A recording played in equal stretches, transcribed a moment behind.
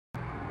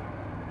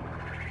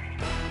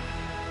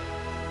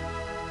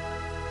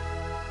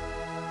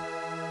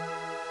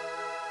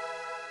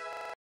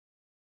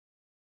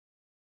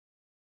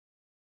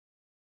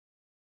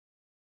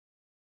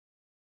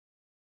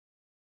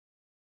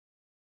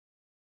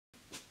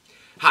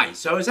Hi,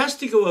 so I was asked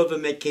to go over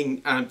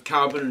making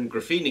carbon and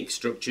graphenic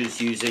structures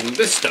using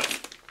this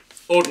stuff,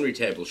 ordinary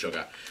table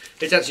sugar.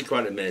 It's actually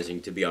quite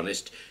amazing, to be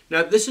honest.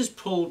 Now, this is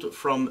pulled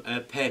from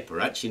a paper,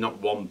 actually not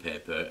one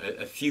paper,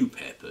 a few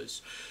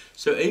papers.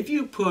 So if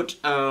you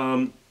put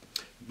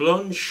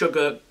blown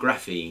sugar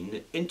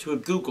graphene into a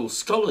Google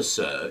Scholar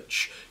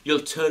search, you'll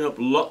turn up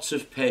lots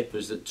of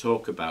papers that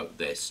talk about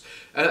this.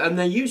 And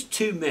they use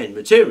two main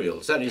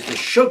materials, that is the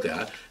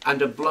sugar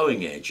and a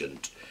blowing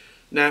agent.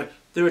 Now,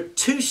 there are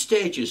two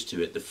stages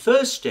to it. The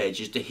first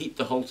stage is to heat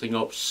the whole thing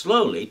up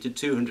slowly to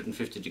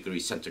 250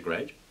 degrees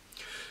centigrade.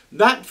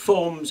 That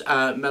forms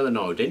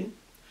melanoidin,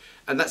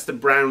 and that's the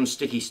brown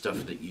sticky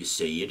stuff that you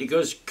see. And it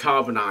goes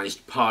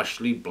carbonized,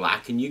 partially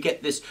black, and you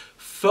get this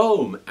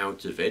foam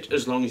out of it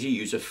as long as you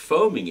use a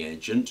foaming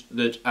agent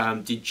that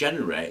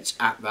degenerates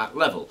at that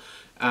level,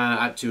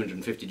 at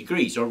 250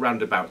 degrees, or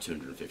around about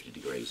 250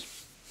 degrees.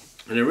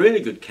 And a really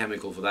good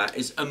chemical for that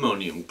is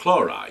ammonium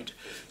chloride.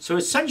 So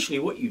essentially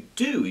what you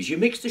do is you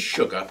mix the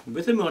sugar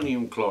with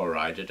ammonium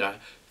chloride at a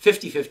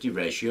 50-50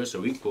 ratio,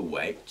 so equal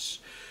weights.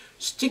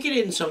 Stick it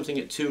in something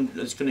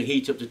that's going to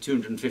heat up to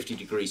 250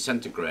 degrees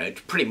centigrade,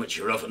 pretty much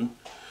your oven,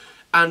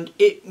 and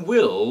it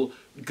will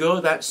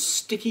go that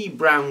sticky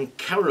brown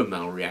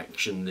caramel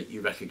reaction that you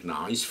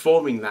recognise,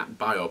 forming that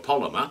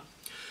biopolymer.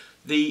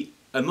 The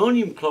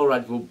ammonium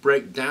chloride will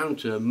break down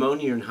to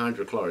ammonia and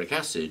hydrochloric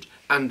acid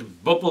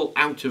and bubble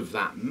out of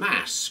that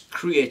mass,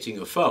 creating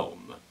a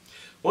foam.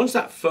 Once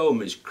that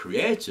foam is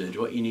created,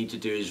 what you need to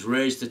do is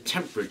raise the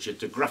temperature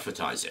to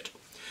graphitize it.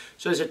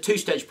 So there's a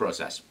two-stage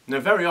process. Now,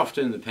 very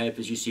often in the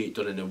papers you see it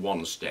done in a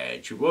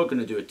one-stage. We're going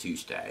to do a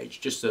two-stage,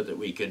 just so that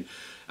we can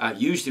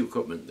use the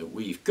equipment that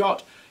we've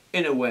got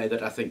in a way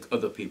that I think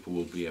other people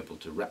will be able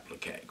to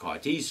replicate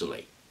quite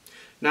easily.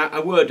 Now,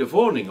 a word of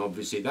warning,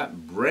 obviously,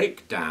 that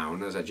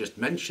breakdown, as I just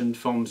mentioned,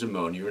 forms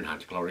ammonia and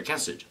hydrochloric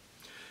acid.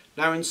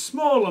 Now, in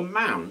small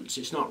amounts,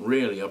 it's not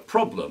really a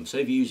problem. So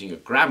if you're using a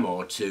gram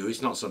or two,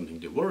 it's not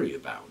something to worry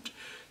about.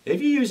 If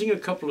you're using a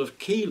couple of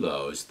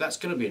kilos, that's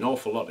going to be an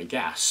awful lot of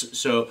gas.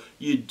 So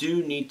you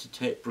do need to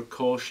take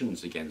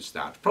precautions against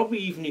that. Probably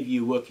even if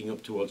you're working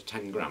up towards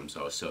 10 grams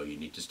or so, you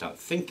need to start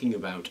thinking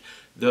about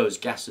those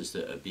gases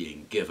that are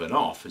being given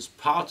off as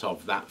part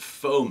of that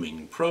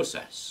foaming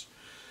process.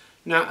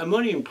 Now,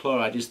 ammonium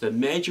chloride is the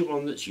major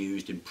one that's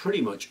used in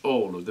pretty much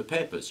all of the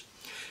papers.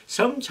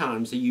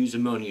 Sometimes they use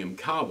ammonium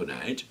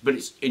carbonate, but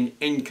it's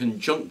in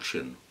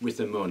conjunction with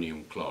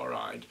ammonium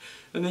chloride.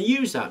 And they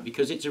use that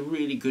because it's a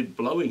really good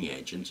blowing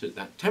agent at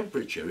that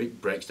temperature.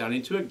 It breaks down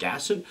into a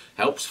gas and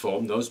helps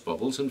form those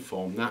bubbles and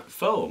form that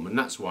foam, and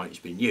that's why it's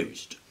been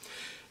used.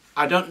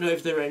 I don't know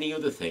if there are any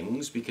other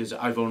things, because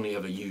I've only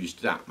ever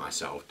used that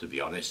myself, to be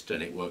honest,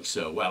 and it works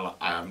so well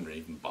I haven't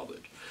even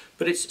bothered.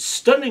 But it's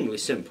stunningly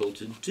simple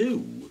to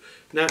do.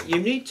 Now, you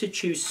need to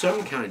choose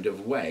some kind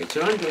of weight,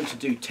 so I'm going to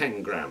do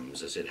 10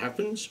 grams as it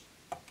happens.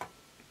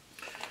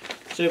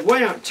 So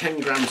weigh out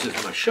 10 grams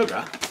of my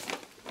sugar.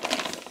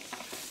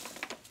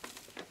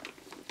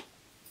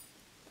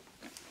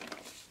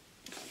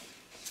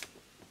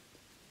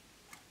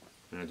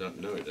 I don't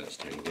know if that's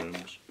 10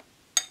 grams.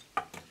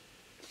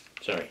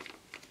 Sorry.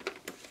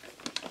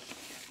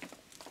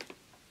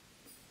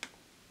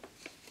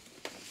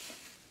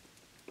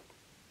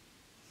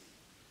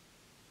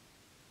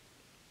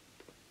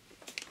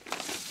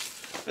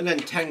 And then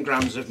 10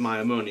 grams of my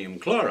ammonium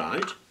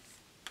chloride.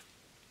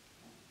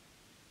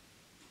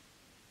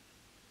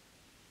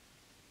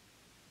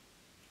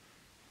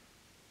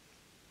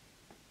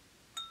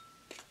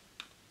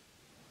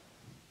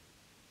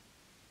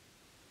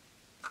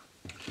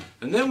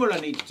 And then what I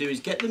need to do is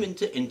get them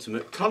into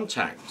intimate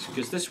contact,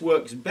 because this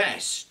works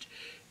best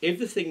if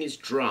the thing is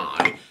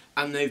dry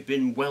and they've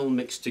been well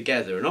mixed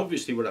together. And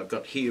obviously what I've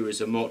got here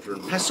is a mortar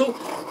and pestle,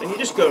 and you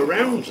just go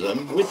around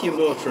them with your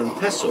mortar and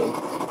pestle,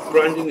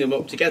 grinding them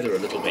up together a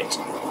little bit.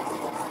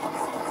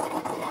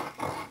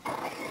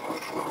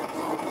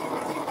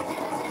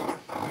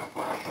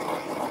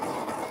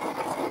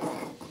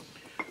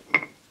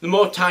 The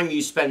more time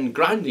you spend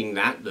grinding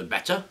that, the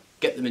better.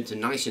 Get them into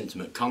nice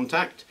intimate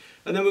contact.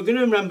 And then we're going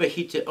to remember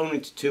heat it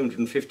only to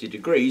 250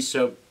 degrees,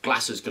 so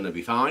glass is going to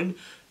be fine.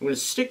 I'm going to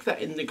stick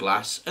that in the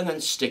glass and then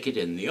stick it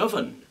in the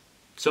oven.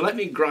 So let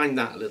me grind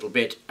that a little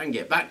bit and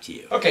get back to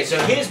you. Okay, so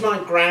here's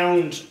my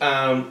ground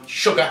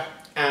sugar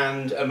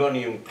and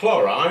ammonium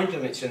chloride,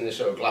 and it's in this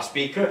little glass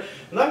beaker.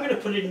 And I'm going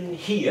to put it in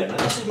here. Now,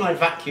 this is my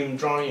vacuum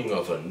drying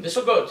oven. This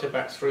will go up to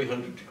about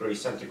 300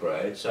 degrees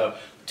centigrade, so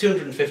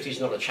 250 is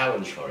not a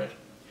challenge for it.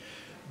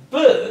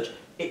 But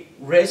it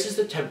raises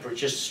the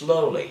temperature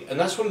slowly, and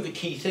that's one of the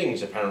key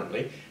things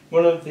apparently.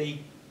 One of the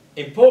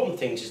important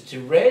things is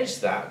to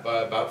raise that by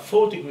about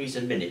 4 degrees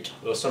a minute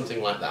or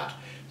something like that.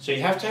 So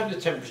you have to have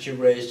the temperature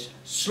raised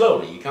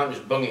slowly. You can't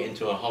just bung it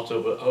into a hot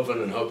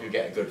oven and hope you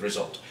get a good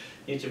result.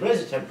 You need to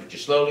raise the temperature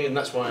slowly, and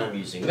that's why I'm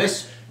using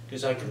this,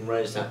 because I can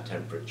raise that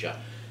temperature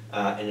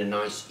in a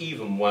nice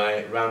even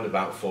way, around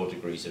about 4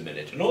 degrees a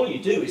minute. And all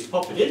you do is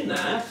pop it in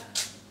there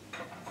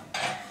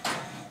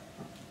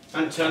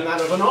and turn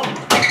that oven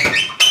on.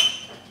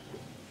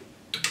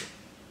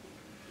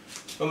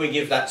 and we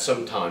give that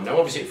some time. Now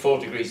obviously at 4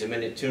 degrees a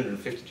minute,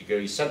 250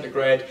 degrees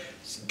centigrade,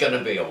 it's going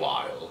to be a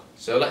while.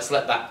 So let's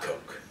let that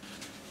cook.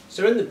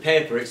 So in the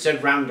paper it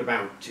said round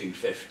about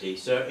 250,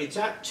 so it's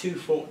at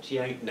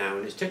 248 now,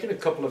 and it's taken a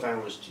couple of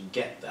hours to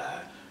get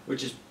there,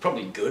 which is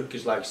probably good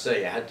because, like I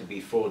say, it had to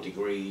be 4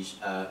 degrees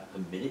a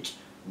minute,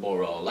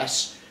 more or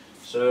less.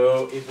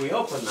 So if we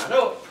open that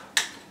up,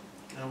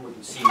 and we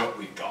can see what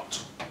we've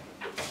got.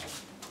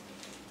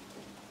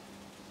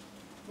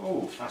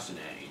 Oh,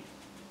 fascinating.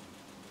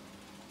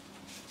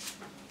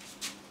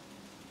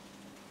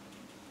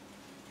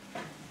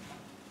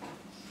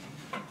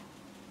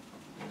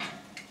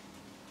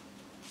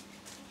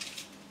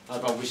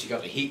 I've obviously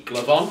got the heat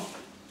glove on,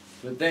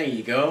 but there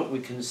you go, we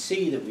can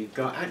see that we've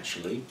got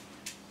actually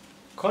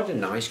quite a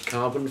nice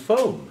carbon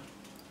foam.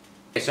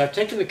 So I've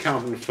taken the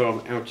carbon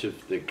foam out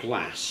of the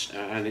glass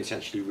and it's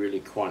actually really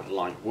quite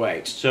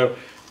lightweight. So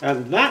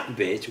that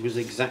bit was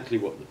exactly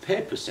what the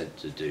paper said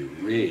to do,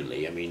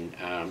 really. I mean,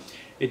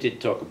 it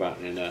did talk about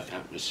an inert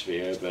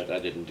atmosphere, but I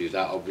didn't do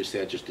that, obviously.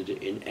 I just did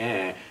it in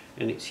air,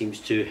 and it seems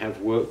to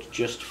have worked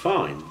just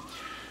fine.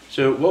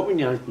 So what we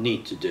now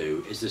need to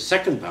do is the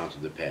second part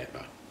of the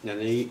paper. Now,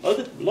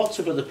 lots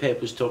of other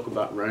papers talk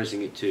about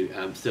raising it to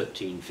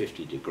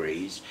 1350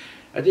 degrees.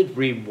 I did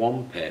read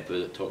one paper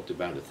that talked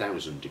about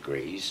 1000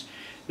 degrees.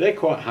 They're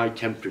quite high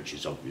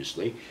temperatures,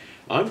 obviously.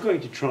 I'm going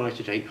to try it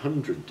at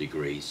 800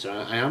 degrees, so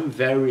I am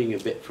varying a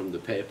bit from the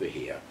paper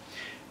here.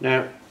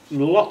 Now,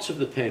 lots of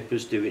the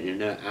papers do it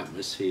in inert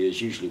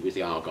atmospheres, usually with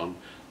the argon.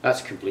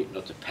 That's complete and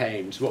utter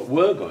pain. So what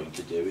we're going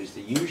to do is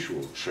the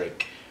usual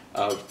trick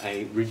of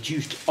a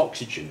reduced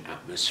oxygen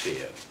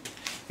atmosphere,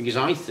 because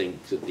I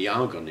think that the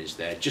argon is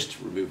there just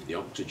to remove the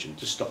oxygen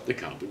to stop the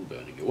carbon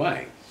burning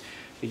away.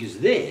 Because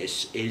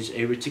this is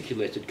a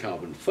reticulated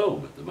carbon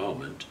foam at the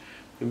moment,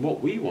 and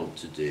what we want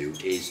to do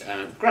is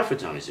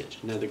graphitize it.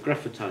 Now the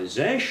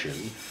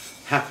graphitization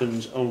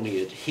happens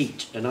only at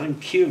heat, and I'm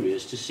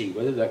curious to see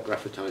whether that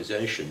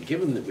graphitization,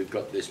 given that we've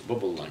got this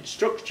bubble-like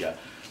structure,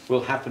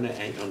 will happen at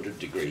 800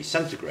 degrees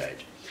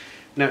centigrade.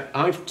 Now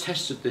I've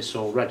tested this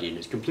already and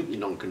it's completely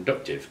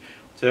non-conductive.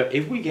 So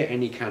if we get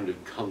any kind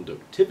of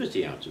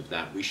conductivity out of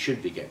that, we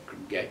should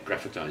get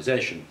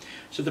graphitization.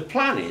 So the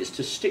plan is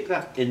to stick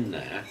that in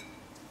there,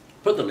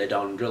 put the lid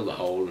on, drill the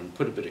hole, and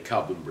put a bit of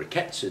carbon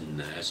briquettes in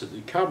there. So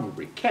the carbon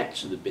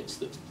briquettes are the bits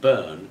that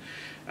burn,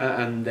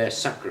 and they're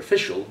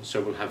sacrificial,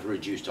 so we'll have a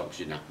reduced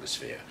oxygen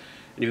atmosphere.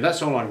 Anyway,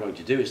 that's all I'm going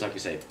to do is, like I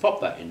say,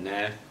 pop that in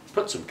there,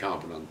 put some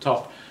carbon on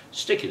top,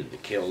 stick it in the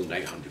kiln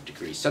at 800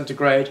 degrees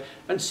centigrade,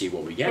 and see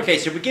what we get. Okay,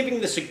 so we're giving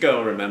this a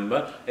go,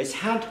 remember. It's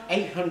had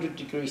 800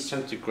 degrees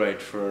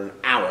centigrade for an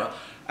hour,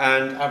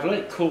 and I've let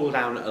it cool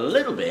down a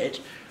little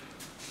bit,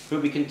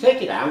 but we can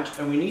take it out,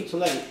 and we need to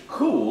let it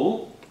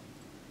cool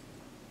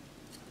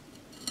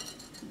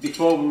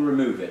before we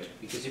remove it,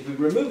 because if we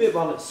remove it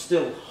while it's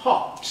still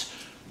hot,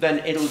 then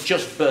it'll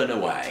just burn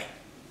away.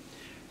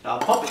 So I'll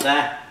pop it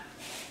there,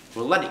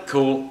 we'll let it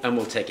cool, and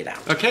we'll take it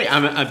out. Okay,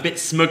 I'm a bit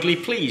smugly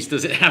pleased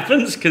as it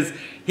happens, because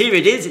here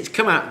it is, it's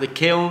come out of the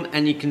kiln,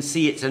 and you can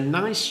see it's a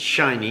nice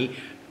shiny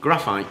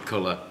graphite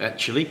colour,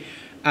 actually.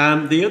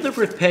 The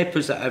other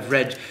papers that I've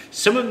read,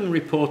 some of them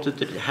reported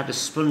that it had a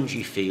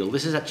spongy feel.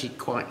 This is actually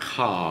quite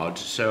hard,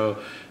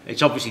 so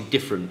it's obviously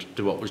different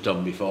to what was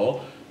done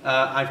before.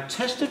 I've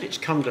tested its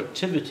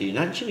conductivity, and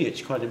actually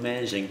it's quite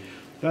amazing.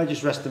 If I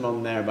just rest them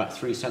on there about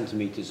 3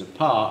 centimetres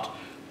apart,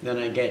 then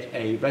I get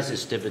a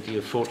resistivity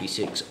of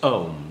 46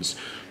 ohms.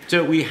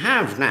 So we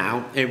have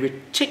now a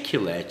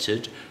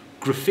reticulated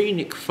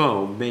graphenic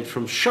foam made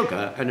from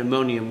sugar and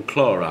ammonium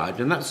chloride,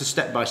 and that's a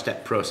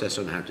step-by-step process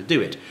on how to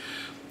do it.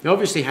 Now,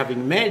 obviously,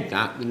 having made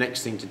that, the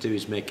next thing to do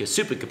is make a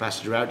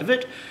supercapacitor out of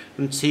it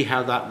and see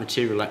how that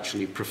material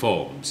actually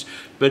performs.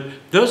 But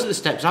those are the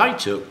steps I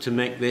took to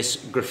make this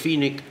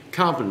graphenic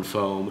carbon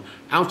foam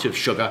out of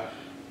sugar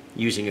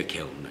using a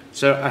kiln.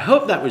 So I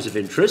hope that was of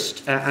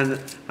interest, and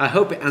I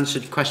hope it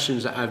answered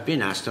questions that I've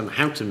been asked on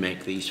how to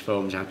make these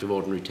foams out of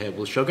ordinary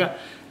table sugar,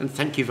 and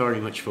thank you very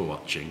much for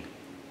watching.